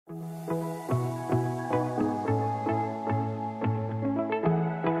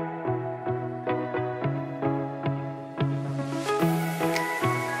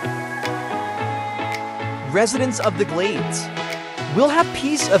residents of the Glades. We'll have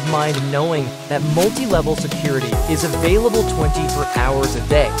peace of mind knowing that multi-level security is available 24 hours a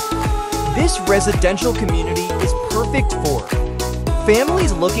day. This residential community is perfect for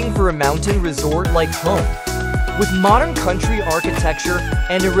families looking for a mountain resort-like home, with modern country architecture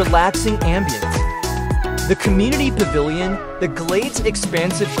and a relaxing ambience. The community pavilion, the Glades'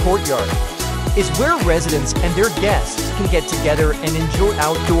 expansive courtyard, is where residents and their guests can get together and enjoy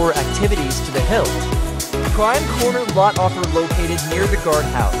outdoor activities to the hill. Prime corner lot offer located near the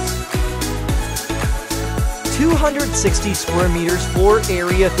guardhouse. 260 square meters floor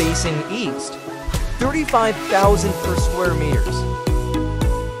area facing east, 35,000 per square meters.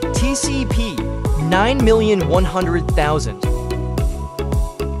 TCP, 9,100,000.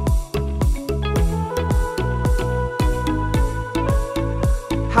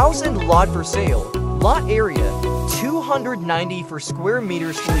 House and lot for sale. Lot area, 290 for square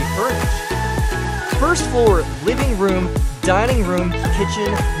meters fully furnished. First floor, living room, dining room,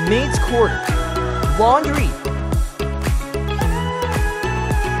 kitchen, maid's quarter, laundry.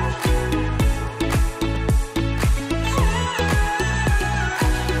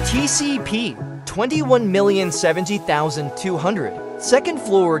 TCP, 21,070,200. Second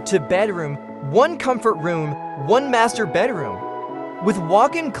floor to bedroom, 1 comfort room, 1 master bedroom, with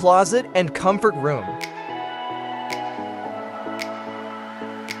walk-in closet and comfort room.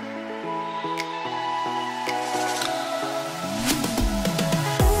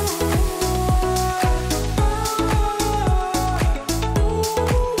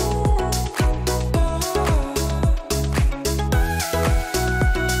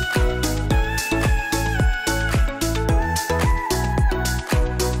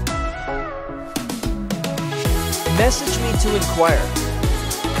 Message me to inquire.